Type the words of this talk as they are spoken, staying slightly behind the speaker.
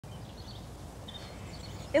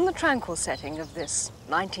In the tranquil setting of this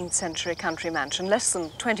 19th century country mansion, less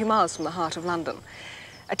than 20 miles from the heart of London,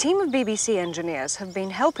 a team of BBC engineers have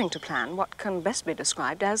been helping to plan what can best be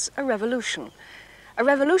described as a revolution. A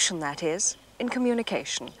revolution, that is, in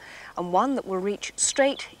communication, and one that will reach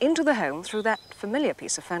straight into the home through that familiar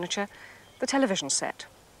piece of furniture, the television set.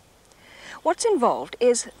 What's involved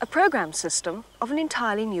is a program system of an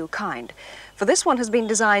entirely new kind, for this one has been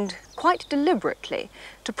designed quite deliberately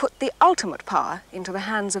to put the ultimate power into the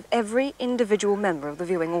hands of every individual member of the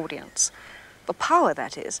viewing audience. The power,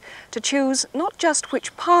 that is, to choose not just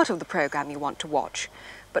which part of the program you want to watch,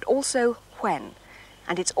 but also when.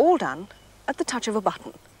 And it's all done at the touch of a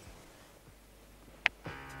button.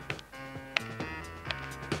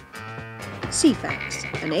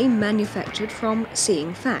 Ceefax, a name manufactured from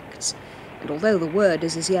seeing facts. And although the word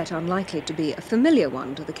is as yet unlikely to be a familiar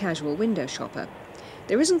one to the casual window shopper,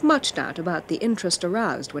 there isn't much doubt about the interest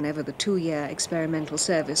aroused whenever the 2-year experimental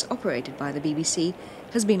service operated by the BBC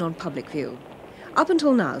has been on public view. Up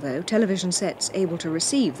until now, though, television sets able to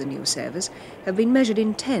receive the new service have been measured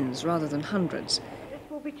in tens rather than hundreds. This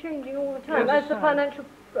will be changing all the time as the financial...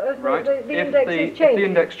 Right. The index is changing. If the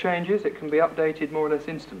index changes, it can be updated more or less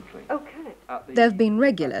instantly. Okay. There have been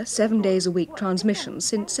regular 7-days-a-week transmissions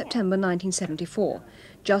since September 1974,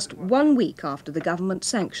 just 1 week after the government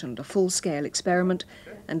sanctioned a full-scale experiment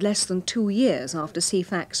and less than 2 years after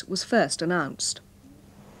Ceefax was first announced.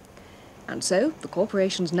 And so, the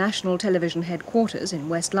corporation's national television headquarters in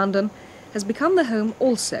West London has become the home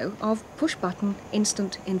also of push-button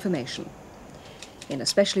instant information. In a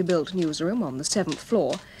specially built newsroom on the 7th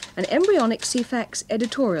floor, an embryonic Ceefax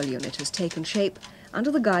editorial unit has taken shape under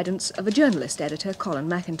the guidance of a journalist editor, Colin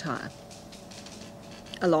McIntyre.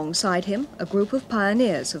 Alongside him, a group of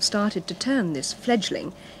pioneers have started to turn this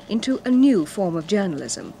fledgling into a new form of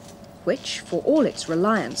journalism, which, for all its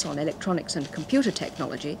reliance on electronics and computer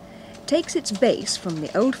technology, takes its base from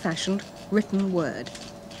the old-fashioned written word.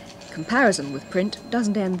 Comparison with print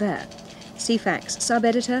doesn't end there. Ceefax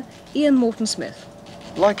sub-editor Ian Morton Smith.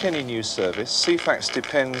 Like any news service, Ceefax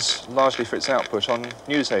depends largely for its output on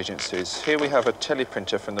news agencies. Here we have a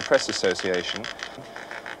teleprinter from the Press Association,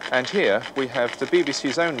 and here we have the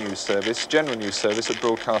BBC's own news service, General News Service at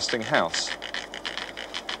Broadcasting House.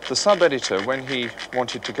 The sub-editor, when he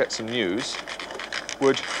wanted to get some news,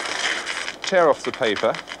 would tear off the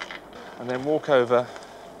paper and then walk over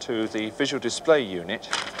to the visual display unit,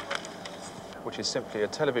 which is simply a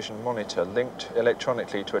television monitor linked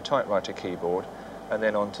electronically to a typewriter keyboard, and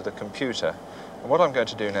then onto the computer. And what I'm going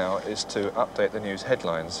to do now is to update the news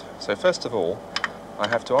headlines. So first of all, I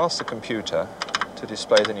have to ask the computer to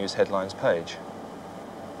display the news headlines page.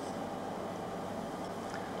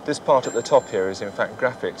 This part at the top here is in fact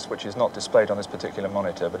graphics, which is not displayed on this particular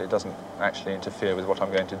monitor, but it doesn't actually interfere with what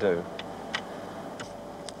I'm going to do.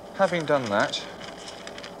 Having done that,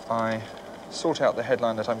 I sort out the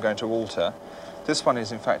headline that I'm going to alter. This one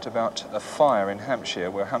is in fact about a fire in Hampshire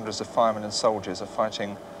where hundreds of firemen and soldiers are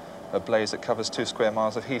fighting a blaze that covers 2 square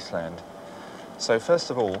miles of heathland. So first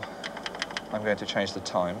of all, I'm going to change the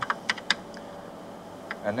time,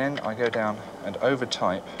 and then I go down and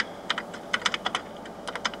overtype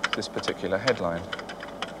this particular headline.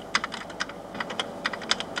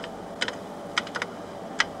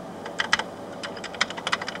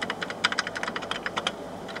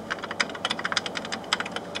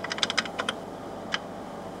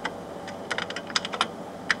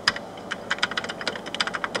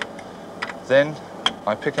 Then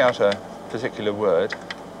I pick out a particular word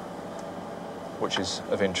which is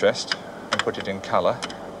of interest and put it in colour,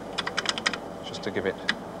 just to give it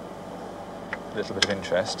a little bit of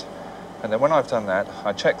interest. And then when I've done that,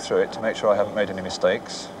 I check through it to make sure I haven't made any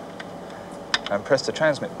mistakes and press the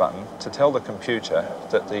transmit button to tell the computer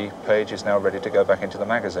that the page is now ready to go back into the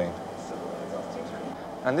magazine.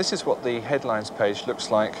 And this is what the headlines page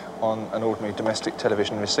looks like on an ordinary domestic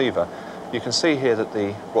television receiver. You can see here that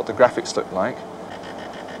what the graphics look like.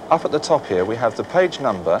 Up at the top here we have the page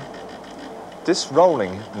number. This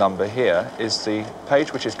rolling number here is the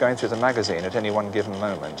page which is going through the magazine at any one given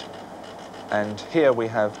moment. And here we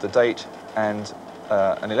have the date and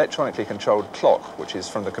an electronically controlled clock which is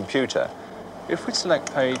from the computer. If we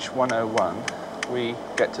select page 101, we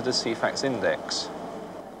get to the Ceefax index.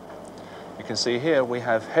 You can see here we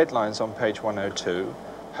have headlines on page 102,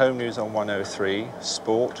 home news on 103,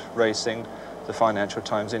 sport, racing, the Financial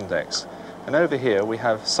Times index. And over here we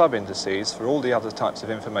have sub-indices for all the other types of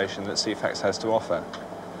information that Ceefax has to offer.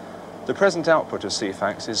 The present output of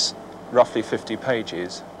Ceefax is roughly 50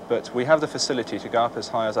 pages, but we have the facility to go up as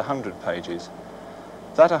high as 100 pages.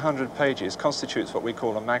 That 100 pages constitutes what we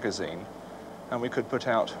call a magazine, and we could put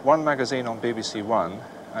out one magazine on BBC One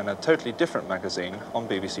and a totally different magazine on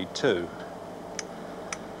BBC Two.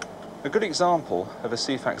 A good example of a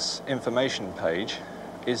Ceefax information page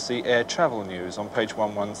is the air travel news on page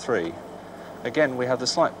 113. Again, we have the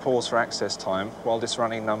slight pause for access time while this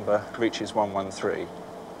running number reaches 113.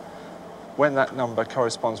 When that number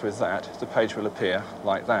corresponds with that, the page will appear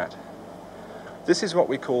like that. This is what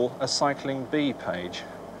we call a cycling B page,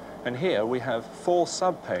 and here we have 4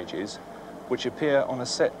 sub-pages which appear on a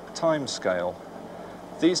set time scale.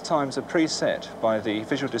 These times are preset by the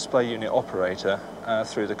visual display unit operator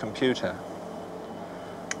through the computer.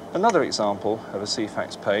 Another example of a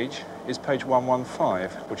Ceefax page is page 115,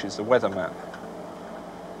 which is the weather map.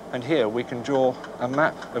 And here we can draw a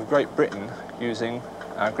map of Great Britain using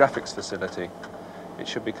our graphics facility. It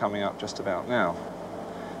should be coming up just about now.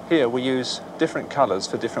 Here we use different colours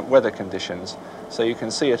for different weather conditions, so you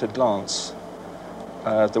can see at a glance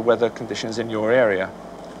the weather conditions in your area.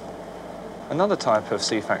 Another type of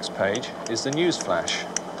Ceefax page is the news flash.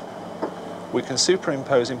 We can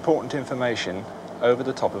superimpose important information over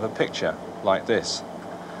the top of a picture, like this.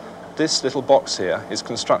 This little box here is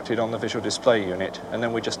constructed on the visual display unit, and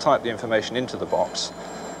then we just type the information into the box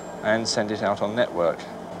and send it out on network.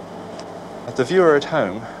 The viewer at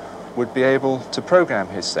home would be able to program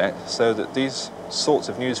his set so that these sorts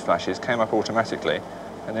of news flashes came up automatically,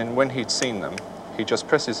 and then when he'd seen them, he just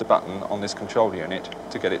presses the button on this control unit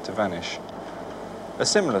to get it to vanish. A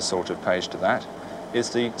similar sort of page to that is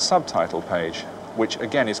the subtitle page, which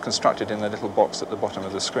again is constructed in the little box at the bottom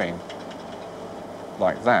of the screen,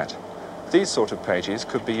 like that. These sort of pages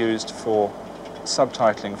could be used for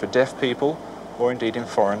subtitling for deaf people, or indeed in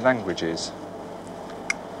foreign languages.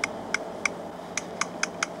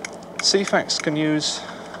 Ceefax can use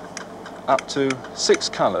up to 6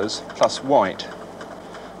 colours plus white,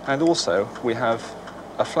 and also we have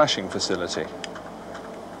a flashing facility,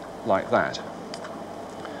 like that.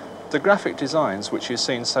 The graphic designs which you've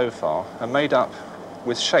seen so far are made up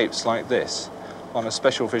with shapes like this on a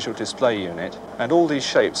special visual display unit, and all these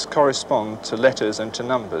shapes correspond to letters and to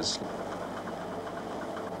numbers.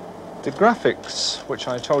 The graphics which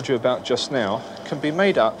I told you about just now can be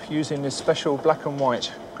made up using this special black and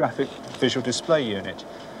white graphic visual display unit,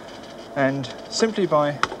 and simply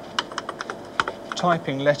by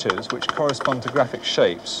typing letters which correspond to graphic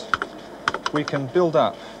shapes, we can build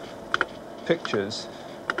up pictures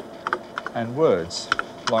and words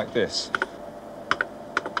like this.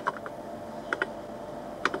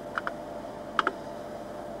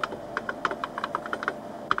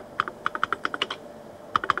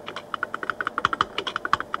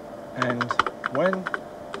 And when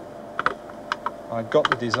I got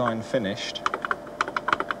the design finished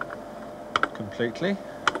completely,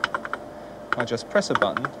 I just press a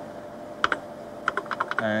button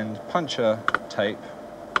and puncture tape,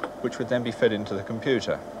 which would then be fed into the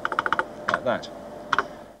computer, like that.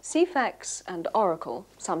 Ceefax and Oracle,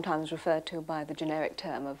 sometimes referred to by the generic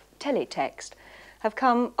term of teletext, have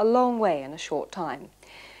come a long way in a short time,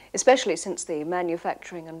 especially since the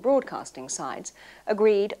manufacturing and broadcasting sides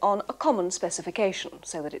agreed on a common specification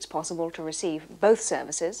so that it's possible to receive both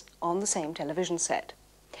services on the same television set.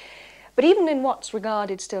 But even in what's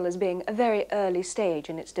regarded still as being a very early stage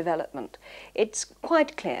in its development, it's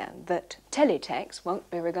quite clear that teletext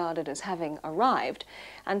won't be regarded as having arrived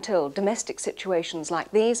until domestic situations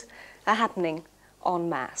like these are happening en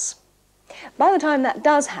masse. By the time that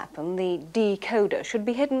does happen, the decoder should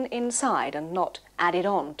be hidden inside and not added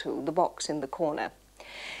on to the box in the corner.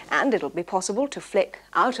 And it'll be possible to flick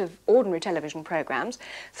out of ordinary television programs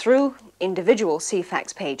through individual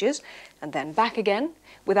Ceefax pages and then back again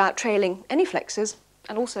without trailing any flexes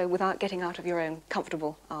and also without getting out of your own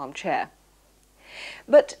comfortable armchair.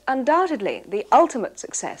 But undoubtedly, the ultimate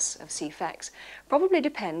success of Ceefax probably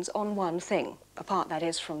depends on one thing, apart that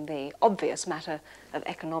is from the obvious matter of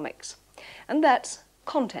economics, and that's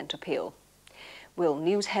content appeal. Will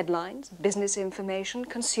news headlines, business information,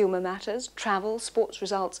 consumer matters, travel, sports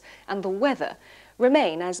results and the weather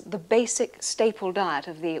remain as the basic staple diet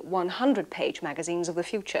of the 100-page magazines of the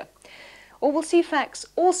future? Or will Ceefax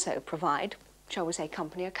also provide, shall we say,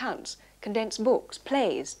 company accounts, condensed books,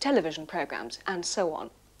 plays, television programs and so on?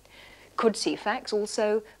 Could Ceefax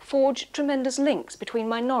also forge tremendous links between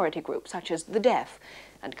minority groups such as the deaf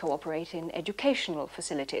and cooperate in educational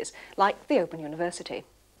facilities like the Open University?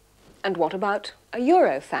 And what about a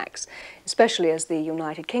Eurofax, especially as the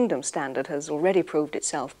United Kingdom standard has already proved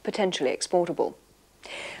itself potentially exportable?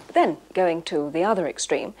 But then, going to the other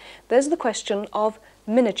extreme, there's the question of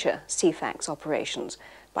miniature Ceefax operations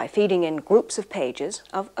by feeding in groups of pages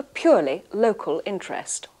of a purely local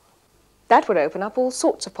interest. That would open up all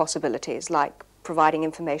sorts of possibilities, like providing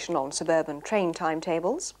information on suburban train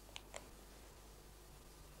timetables,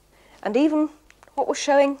 and even what was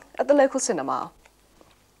showing at the local cinema.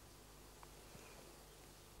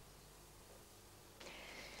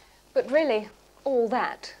 But really, all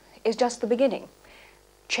that is just the beginning.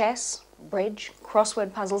 Chess, bridge,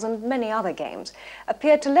 crossword puzzles and many other games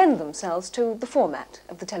appear to lend themselves to the format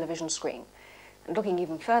of the television screen. And looking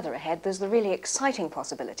even further ahead, there's the really exciting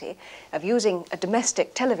possibility of using a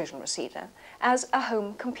domestic television receiver as a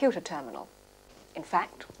home computer terminal. In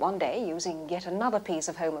fact, one day, using yet another piece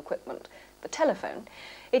of home equipment, the telephone,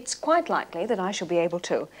 it's quite likely that I shall be able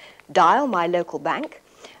to dial my local bank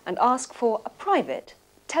and ask for a private,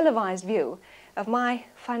 televised view of my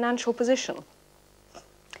financial position.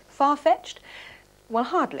 Far-fetched? Well,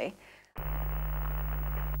 hardly.